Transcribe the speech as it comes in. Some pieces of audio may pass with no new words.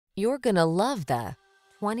You're gonna love the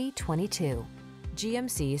 2022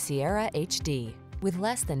 GMC Sierra HD. With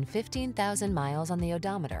less than 15,000 miles on the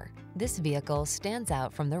odometer, this vehicle stands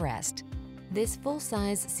out from the rest. This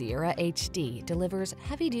full-size Sierra HD delivers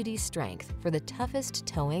heavy-duty strength for the toughest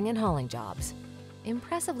towing and hauling jobs.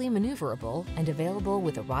 Impressively maneuverable and available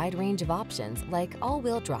with a wide range of options like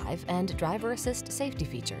all-wheel drive and driver assist safety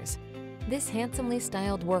features. This handsomely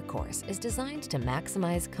styled workhorse is designed to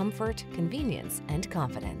maximize comfort, convenience, and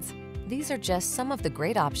confidence. These are just some of the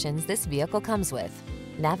great options this vehicle comes with: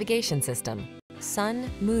 navigation system, sun,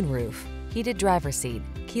 moonroof, heated driver's seat,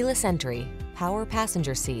 keyless entry, power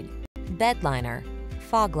passenger seat, bed liner,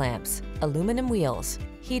 fog lamps, aluminum wheels,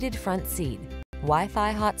 heated front seat,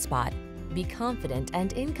 Wi-Fi hotspot. Be confident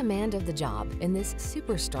and in command of the job in this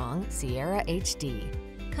super strong Sierra HD.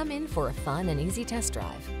 Come in for a fun and easy test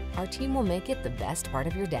drive. Our team will make it the best part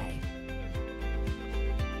of your day.